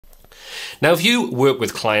Now, if you work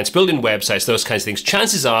with clients, building websites, those kinds of things,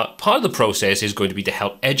 chances are part of the process is going to be to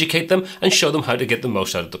help educate them and show them how to get the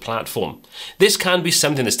most out of the platform. This can be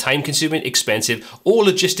something that's time-consuming, expensive, or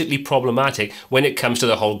logistically problematic when it comes to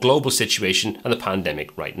the whole global situation and the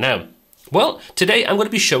pandemic right now. Well, today I'm going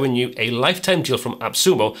to be showing you a lifetime deal from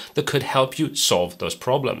AppSumo that could help you solve those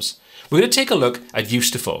problems. We're going to take a look at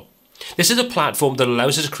Usetiful. This is a platform that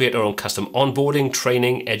allows us to create our own custom onboarding,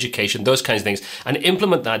 training, education, those kinds of things, and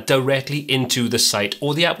implement that directly into the site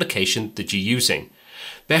or the application that you're using.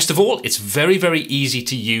 Best of all, it's very, very easy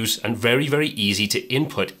to use and very, very easy to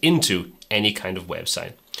input into any kind of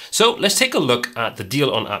website. So let's take a look at the deal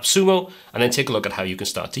on AppSumo and then take a look at how you can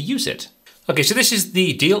start to use it. Okay, so this is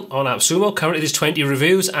the deal on AppSumo. Currently there's 20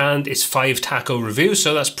 reviews and it's 5 taco reviews,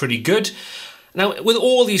 so that's pretty good. Now, with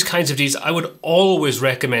all these kinds of deals, I would always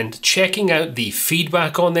recommend checking out the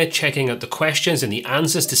feedback on there, checking out the questions and the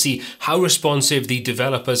answers to see how responsive the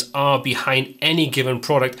developers are behind any given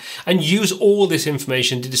product, and use all this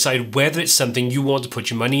information to decide whether it's something you want to put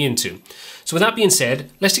your money into. So with that being said,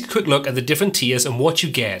 let's take a quick look at the different tiers and what you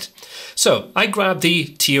get. So I grabbed the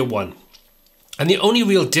tier 1, and the only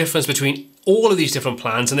real difference between all of these different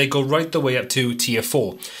plans, and they go right the way up to tier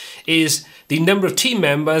 4, is the number of team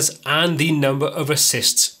members and the number of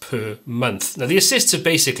assists per month. Now the assists are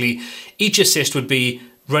basically, each assist would be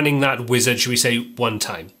running that wizard, should we say, one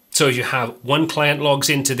time. So if you have one client logs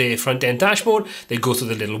into their front end dashboard, they go through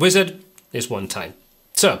the little wizard, there's one time.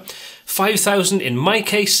 So 5,000 in my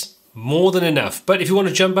case, more than enough. But if you want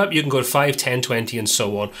to jump up, you can go to 5, 10, 20 and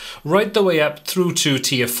so on, right the way up through to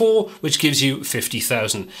tier 4, which gives you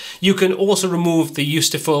 50,000. You can also remove the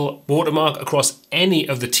Usetiful watermark across any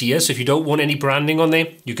of the tiers. So if you don't want any branding on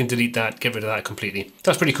there, you can delete that, get rid of that completely.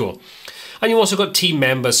 That's pretty cool. And you've also got team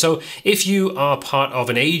members. So if you are part of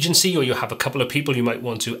an agency or you have a couple of people you might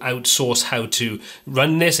want to outsource how to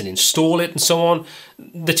run this and install it and so on,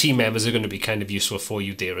 the team members are going to be kind of useful for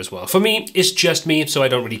you there as well. For me, it's just me, so I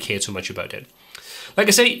don't really care too much about it. Like I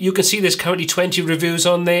say, you can see there's currently 20 reviews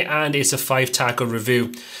on there and it's a 5 taco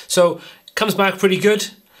review. So it comes back pretty good.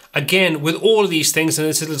 Again, with all of these things, and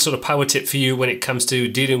it's a little sort of power tip for you when it comes to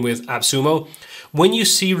dealing with AppSumo, when you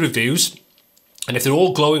see reviews, and if they're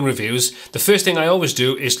all glowing reviews, the first thing I always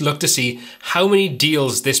do is look to see how many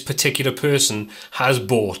deals this particular person has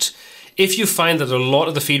bought. If you find that a lot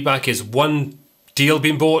of the feedback is one deal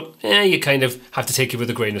being bought, you kind of have to take it with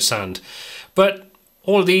a grain of sand. But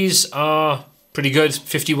all of these are pretty good.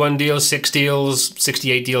 51 deals, 6 deals,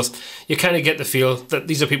 68 deals. You kind of get the feel that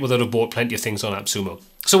these are people that have bought plenty of things on AppSumo.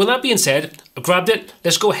 So with that being said, I've grabbed it.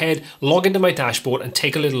 Let's go ahead, log into my dashboard and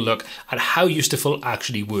take a little look at how Usetiful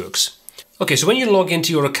actually works. Okay, so when you log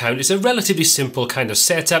into your account, it's a relatively simple kind of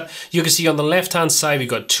setup. You can see on the left-hand side, we've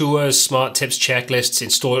got tours, smart tips, checklists,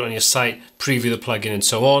 install it on your site, preview the plugin, and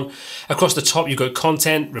so on. Across the top, you've got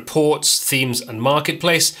content, reports, themes, and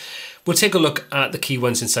marketplace. We'll take a look at the key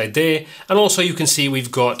ones inside there. And also you can see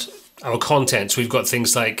we've got our content. So we've got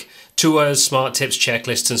things like tours, smart tips,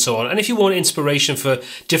 checklists, and so on. And if you want inspiration for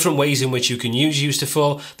different ways in which you can use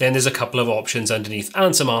Usetiful, then there's a couple of options underneath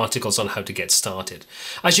and some articles on how to get started.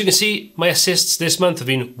 As you can see, my assists this month have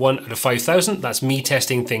been 1 out of 5,000. That's me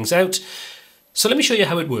testing things out. So let me show you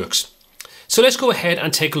how it works. So let's go ahead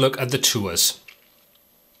and take a look at the tours.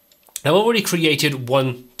 Now, I've already created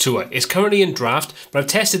one tour. It's currently in draft, but I've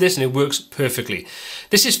tested this and it works perfectly.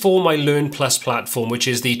 This is for my Learn Plus platform, which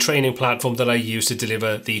is the training platform that I use to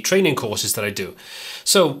deliver the training courses that I do.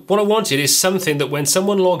 So what I wanted is something that when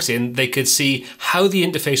someone logs in, they could see how the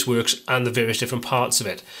interface works and the various different parts of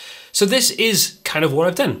it. So this is kind of what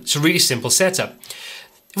I've done. It's a really simple setup.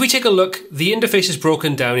 If we take a look, the interface is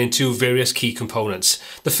broken down into various key components.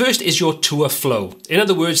 The first is your tour flow. In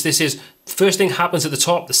other words, this is first thing happens at the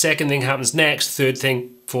top, the second thing happens next, third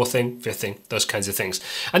thing, fourth thing, fifth thing, those kinds of things.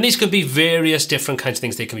 And these can be various different kinds of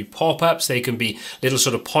things. They can be pop-ups, they can be little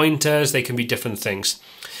sort of pointers, they can be different things.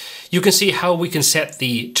 You can see how we can set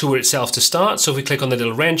the tour itself to start. So if we click on the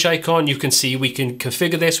little wrench icon, you can see we can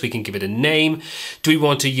configure this, we can give it a name. Do we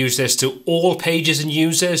want to use this to all pages and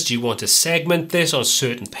users? Do you want to segment this on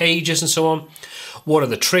certain pages and so on? What are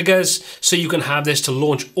the triggers? So you can have this to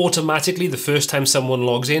launch automatically the first time someone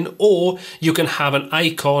logs in, or you can have an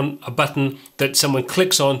icon, a button that someone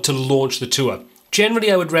clicks on to launch the tour.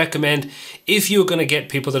 Generally, I would recommend, if you're going to get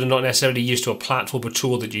people that are not necessarily used to a platform or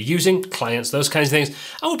tool that you're using, clients, those kinds of things,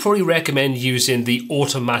 I would probably recommend using the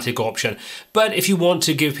automatic option. But if you want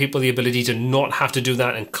to give people the ability to not have to do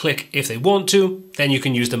that and click if they want to, then you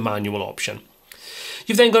can use the manual option.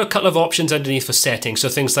 You've then got a couple of options underneath for settings. So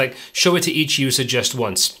things like show it to each user just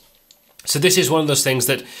once. So this is one of those things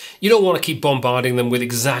that you don't want to keep bombarding them with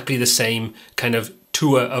exactly the same kind of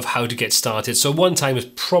tour of how to get started. So one time is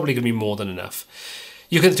probably going to be more than enough.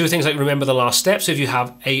 You can do things like remember the last step. So if you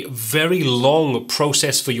have a very long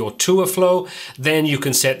process for your tour flow, then you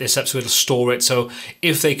can set this up so it'll store it. So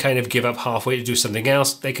if they kind of give up halfway to do something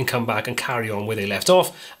else, they can come back and carry on where they left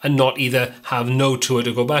off and not either have no tour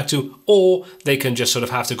to go back to, or they can just sort of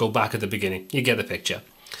have to go back at the beginning. You get the picture.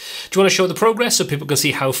 Do you want to show the progress so people can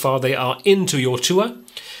see how far they are into your tour?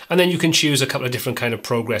 And then you can choose a couple of different kind of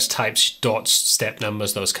progress types, dots, step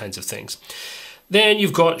numbers, those kinds of things. Then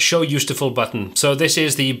you've got Show Usetiful button. So this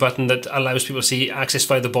is the button that allows people to see access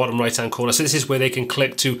via the bottom right hand corner. So this is where they can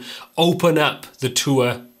click to open up the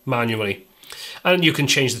tour manually. And you can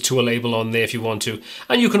change the tour label on there if you want to.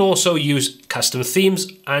 And you can also use custom themes,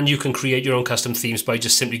 and you can create your own custom themes by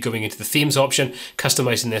just simply going into the themes option,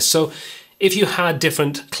 customizing this. So if you had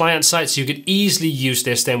different client sites, you could easily use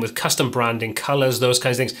this then with custom branding, colors, those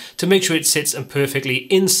kinds of things, to make sure it sits and perfectly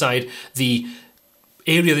inside the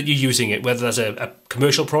area that you're using it, whether that's a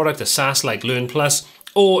commercial product, a SaaS like Learn Plus,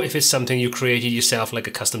 or if it's something you created yourself like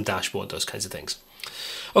a custom dashboard, those kinds of things.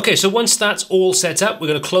 Okay, so once that's all set up, we're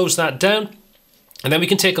going to close that down, and then we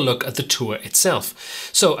can take a look at the tour itself.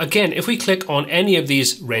 So again, if we click on any of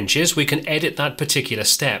these wrenches, we can edit that particular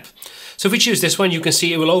step. So if we choose this one, you can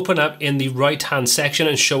see it will open up in the right-hand section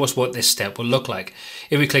and show us what this step will look like.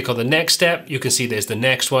 If we click on the next step, you can see there's the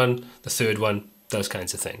next one, the third one, those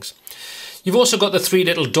kinds of things. You've also got the three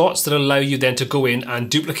little dots that allow you then to go in and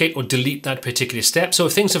duplicate or delete that particular step. So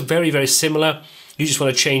if things are very, very similar, you just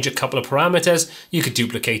want to change a couple of parameters, you could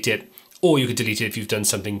duplicate it, or you could delete it if you've done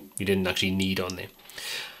something you didn't actually need on there.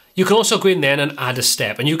 You can also go in there and add a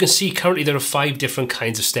step, and you can see currently there are 5 different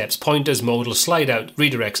kinds of steps: pointers, modals, slide out,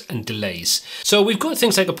 redirects, and delays. So we've got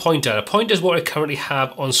things like a pointer. A pointer is what I currently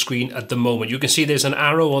have on screen at the moment. You can see there's an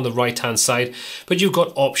arrow on the right hand side, but you've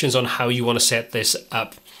got options on how you want to set this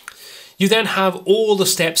up. You then have all the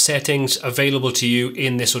step settings available to you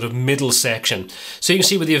in this sort of middle section. So you can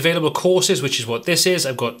see with the available courses, which is what this is,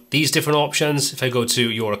 I've got these different options. If I go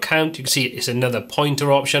to your account, you can see it's another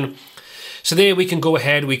pointer option. So there we can go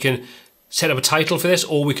ahead, we can set up a title for this,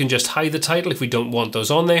 or we can just hide the title if we don't want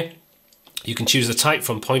those on there. You can choose the type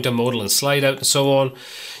from pointer, modal, and slide out, and so on.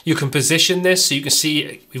 You can position this, so you can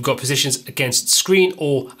see we've got positions against screen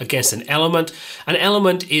or against an element. An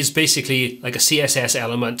element is basically like a CSS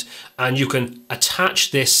element, and you can attach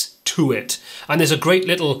this to it. And there's a great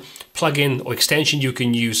little plugin or extension you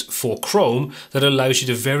can use for Chrome that allows you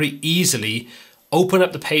to very easily open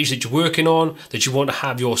up the page that you're working on, that you want to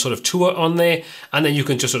have your sort of tour on there, and then you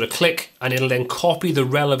can just sort of click and it'll then copy the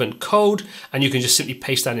relevant code, and you can just simply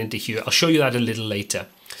paste that into here. I'll show you that a little later.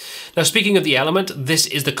 Now, speaking of the element, this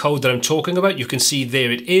is the code that I'm talking about. You can see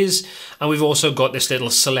there it is, and we've also got this little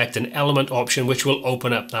select an element option, which will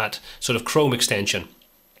open up that sort of Chrome extension.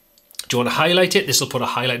 Do you want to highlight it? This will put a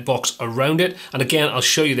highlight box around it, and again, I'll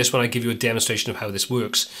show you this when I give you a demonstration of how this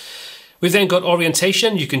works. We've then got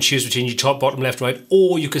orientation. You can choose between your top, bottom, left, right,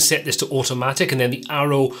 or you can set this to automatic, and then the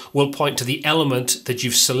arrow will point to the element that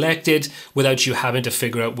you've selected without you having to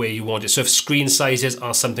figure out where you want it. So if screen sizes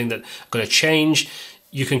are something that are going to change,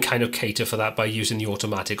 you can kind of cater for that by using the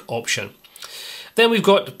automatic option. Then we've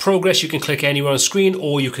got progress. You can click anywhere on screen,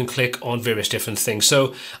 or you can click on various different things.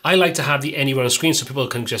 So I like to have the anywhere on screen so people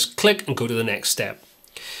can just click and go to the next step.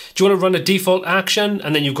 Do you want to run a default action?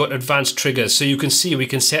 And then you've got advanced triggers. So you can see we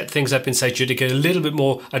can set things up inside here to get a little bit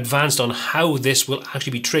more advanced on how this will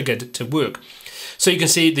actually be triggered to work. So you can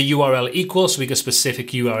see the URL equals, so we get specific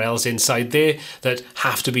URLs inside there that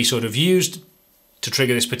have to be sort of used to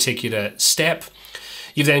trigger this particular step.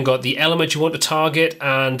 You've then got the element you want to target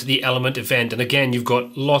and the element event. And again, you've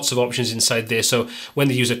got lots of options inside there. So when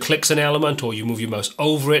the user clicks an element or you move your mouse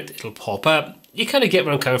over it, it'll pop up. You kind of get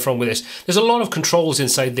where I'm coming from with this. There's a lot of controls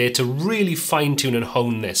inside there to really fine tune and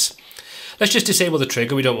hone this. Let's just disable the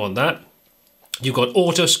trigger. We don't want that. You've got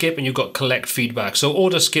auto skip and you've got collect feedback. So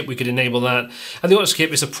auto skip, we could enable that. And the auto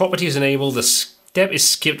skip is the property is enabled. The step is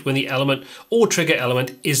skipped when the element or trigger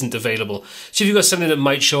element isn't available. So if you've got something that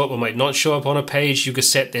might show up or might not show up on a page, you could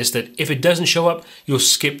set this that if it doesn't show up, you'll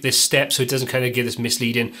skip this step so it doesn't kind of give this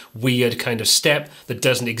misleading, weird kind of step that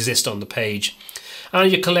doesn't exist on the page. And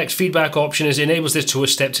your collect feedback option enables this to a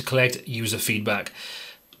step to collect user feedback.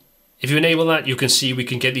 If you enable that, you can see we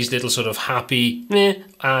can get these little sort of happy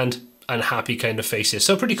and unhappy kind of faces.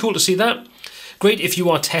 So pretty cool to see that. Great if you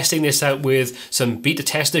are testing this out with some beta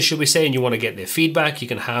testers, should we say, and you want to get their feedback, you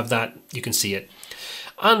can have that, you can see it.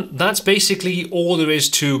 And that's basically all there is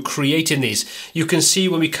to creating these. You can see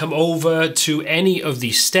when we come over to any of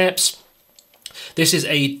these steps, This is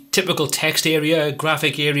a typical text area,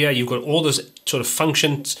 graphic area. You've got all those sort of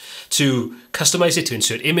functions to customize it, to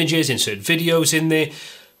insert images, insert videos in there.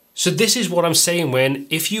 So this is what I'm saying when,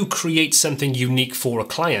 if you create something unique for a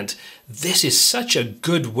client, this is such a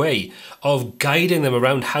good way of guiding them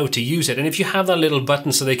around how to use it. And if you have that little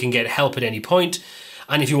button so they can get help at any point,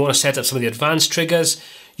 and if you want to set up some of the advanced triggers,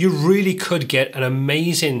 you really could get an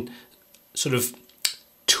amazing sort of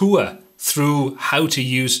tour through how to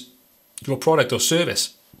use your product or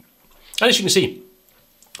service. And as you can see,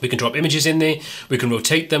 we can drop images in there, we can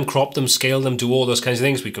rotate them, crop them, scale them, do all those kinds of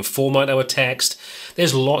things. We can format our text.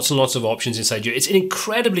 There's lots and lots of options inside here. It's an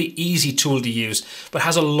incredibly easy tool to use, but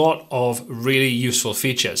has a lot of really useful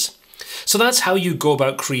features. So that's how you go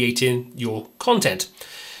about creating your content.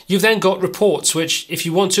 You've then got reports, which if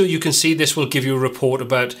you want to, you can see this will give you a report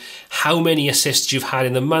about how many assists you've had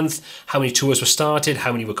in the month, how many tours were started,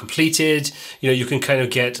 how many were completed. You know, you can kind of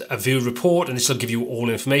get a view report and this will give you all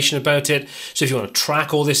information about it. So if you want to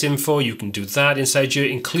track all this info, you can do that inside here,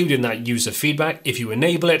 including that user feedback if you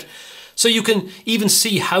enable it. So you can even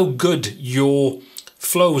see how good your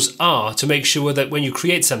flows are to make sure that when you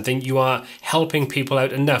create something, you are helping people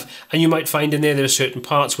out enough. And you might find in there are certain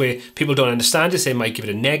parts where people don't understand it. They might give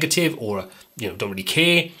it a negative or, don't really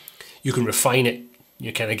care. You can refine it.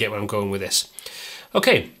 You kind of get where I'm going with this.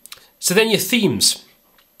 Okay, so then your themes.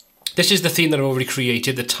 This is the theme that I've already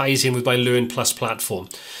created that ties in with my Learn Plus platform.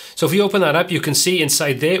 So if we open that up, you can see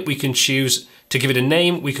inside there, we can choose to give it a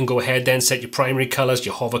name. We can go ahead then set your primary colors,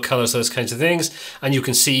 your hover colors, those kinds of things. And you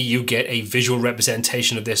can see you get a visual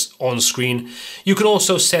representation of this on screen. You can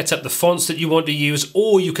also set up the fonts that you want to use,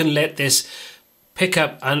 or you can let this pick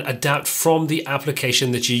up and adapt from the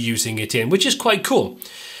application that you're using it in, which is quite cool.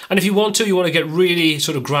 And if you want to get really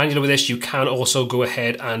sort of granular with this, you can also go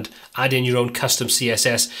ahead and add in your own custom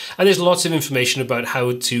CSS. And there's lots of information about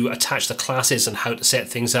how to attach the classes and how to set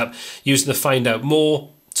things up using the Find Out More.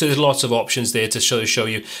 So there's lots of options there to show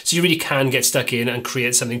you. So you really can get stuck in and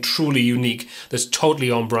create something truly unique that's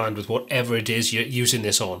totally on brand with whatever it is you're using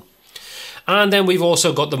this on. And then we've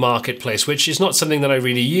also got the marketplace, which is not something that I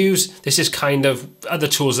really use. This is kind of other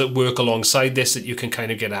tools that work alongside this that you can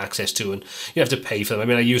kind of get access to, and you have to pay for them. I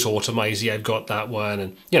mean, I use Automizy, I've got that one,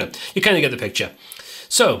 and you kind of get the picture.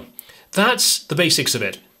 So that's the basics of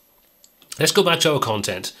it. Let's go back to our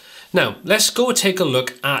content. Now, let's go take a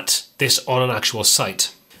look at this on an actual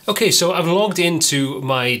site. Okay, so I've logged into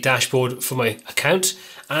my dashboard for my account,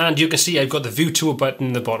 and you can see I've got the View Tour button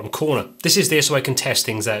in the bottom corner. This is there so I can test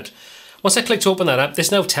things out. Once I click to open that up,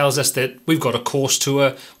 this now tells us that we've got a course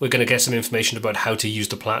tour. We're going to get some information about how to use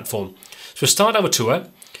the platform. So we'll start our tour,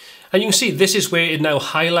 and you can see this is where it now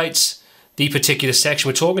highlights the particular section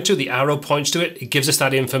we're talking to. The arrow points to it. It gives us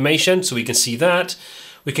that information so we can see that.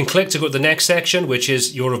 We can click to go to the next section, which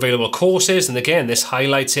is your available courses. And again, this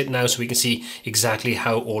highlights it now so we can see exactly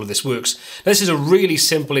how all of this works. Now, this is a really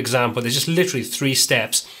simple example. There's just literally 3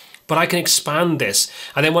 steps. But I can expand this.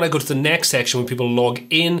 And then when I go to the next section, when people log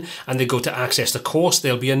in and they go to access the course,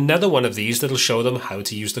 there'll be another one of these that'll show them how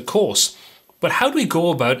to use the course. But how do we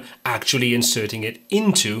go about actually inserting it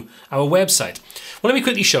into our website? Well, let me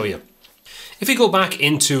quickly show you. If we go back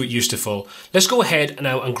into Usetiful, let's go ahead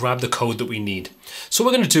now and grab the code that we need. So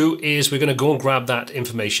what we're going to do is we're going to go and grab that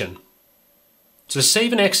information. So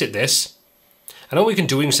save and exit this. And all we can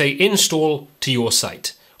do, we can say install to your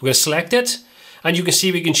site. We're going to select it. And you can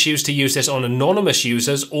see we can choose to use this on anonymous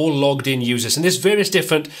users or logged in users. And there's various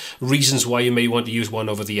different reasons why you may want to use one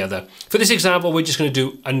over the other. For this example, we're just going to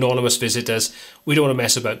do anonymous visitors. We don't want to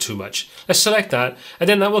mess about too much. Let's select that, and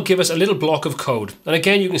then that will give us a little block of code. And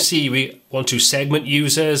again, you can see we want to segment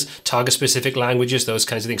users, target specific languages, those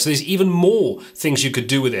kinds of things. So there's even more things you could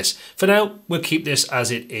do with this. For now, we'll keep this as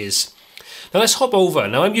it is. Now let's hop over.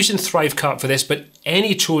 Now I'm using Thrivecart for this, but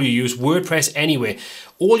any tool you use, WordPress anyway,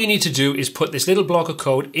 all you need to do is put this little block of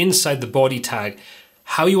code inside the body tag.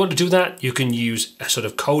 How you want to do that? You can use a sort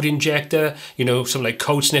of code injector, something like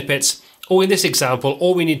code snippets. Or in this example,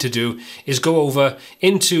 all we need to do is go over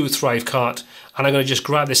into Thrivecart, and I'm going to just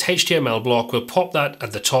grab this HTML block. We'll pop that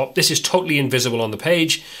at the top. This is totally invisible on the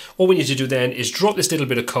page. All we need to do then is drop this little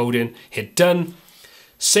bit of code in, hit done,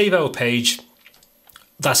 save our page.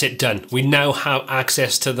 That's it, done. We now have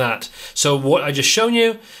access to that. So what I just shown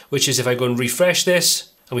you, which is if I go and refresh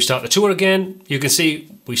this and we start the tour again, you can see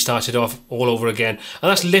we started off all over again.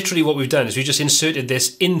 And that's literally what we've done, is we just inserted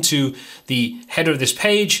this into the header of this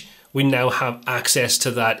page. We now have access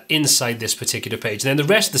to that inside this particular page. And then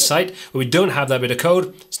the rest of the site, where we don't have that bit of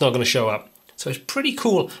code, it's not going to show up. So it's pretty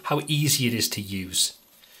cool how easy it is to use.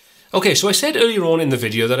 Okay, so I said earlier on in the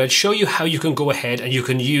video that I'd show you how you can go ahead and you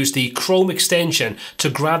can use the Chrome extension to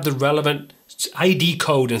grab the relevant ID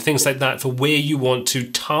code and things like that for where you want to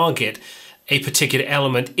target a particular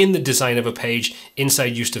element in the design of a page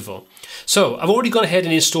inside Usetiful. So I've already gone ahead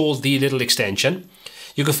and installed the little extension.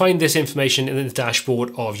 You can find this information in the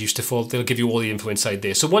dashboard of Usetiful. They'll give you all the info inside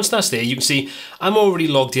there. So once that's there, you can see I'm already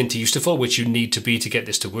logged into Usetiful, which you need to be to get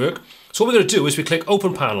this to work. So what we're going to do is we click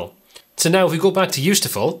Open Panel. So now if we go back to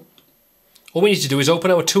Usetiful, all we need to do is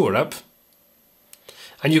open our tour up.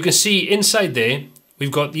 And you can see inside there,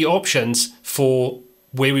 we've got the options for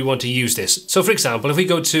where we want to use this. So for example, if we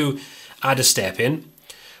go to add a step in,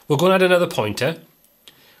 we're going to add another pointer.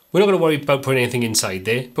 We're not going to worry about putting anything inside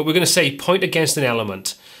there, but we're going to say point against an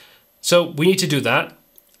element. So we need to do that.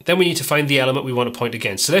 Then we need to find the element we want to point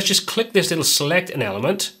against. So let's just click this little select an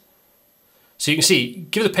element. So you can see,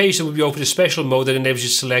 give the page that will be open to special mode that enables you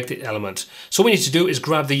to select the element. So what we need to do is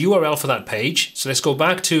grab the URL for that page. So let's go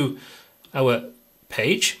back to our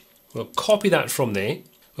page. We'll copy that from there.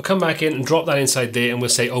 We'll come back in and drop that inside there and we'll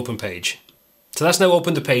say open page. So that's now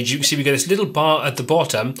opened the page. You can see we get this little bar at the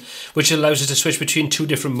bottom which allows us to switch between two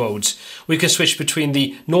different modes. We can switch between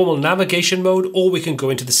the normal navigation mode or we can go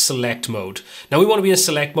into the select mode. Now we want to be in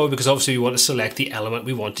select mode because obviously we want to select the element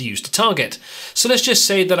we want to use to target. So let's just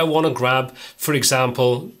say that I want to grab, for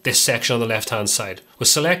example, this section on the left hand side. We'll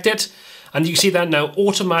select it and you can see that now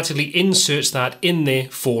automatically inserts that in there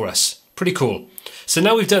for us. Pretty cool. So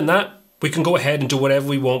now we've done that, we can go ahead and do whatever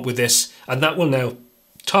we want with this and that will now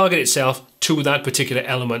target itself to that particular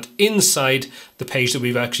element inside the page that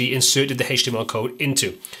we've actually inserted the HTML code into.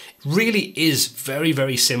 It really is very,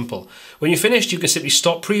 very simple. When you're finished, you can simply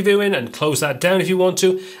stop previewing and close that down if you want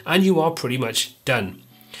to, and you are pretty much done.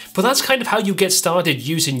 But that's kind of how you get started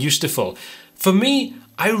using Usetiful. For me,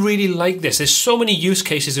 I really like this. There's so many use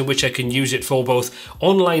cases in which I can use it for both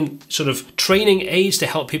online sort of training aids to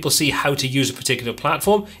help people see how to use a particular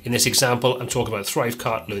platform. In this example, I'm talking about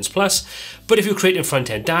Thrivecart Learns Plus. But if you're creating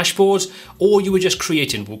front-end dashboards or you were just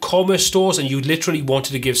creating WooCommerce stores and you literally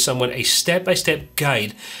wanted to give someone a step-by-step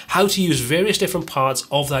guide how to use various different parts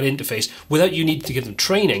of that interface without you needing to give them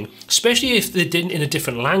training, especially if they did in a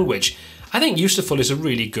different language, I think Usetiful is a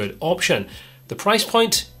really good option. The price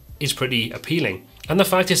point is pretty appealing. And the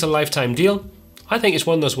fact it's a lifetime deal, I think it's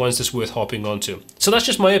one of those ones that's worth hopping onto. So that's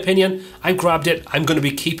just my opinion. I've grabbed it. I'm going to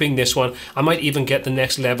be keeping this one. I might even get the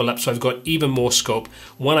next level up so I've got even more scope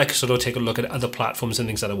when I can sort of take a look at other platforms and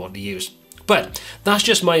things that I want to use. But that's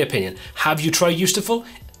just my opinion. Have you tried Usetiful?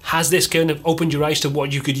 Has this kind of opened your eyes to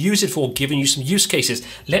what you could use it for, giving you some use cases?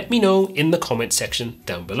 Let me know in the comment section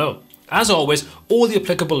down below. As always, all the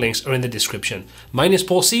applicable links are in the description. My name is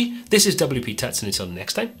Paul C. This is WPTuts, and until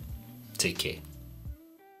next time, take care.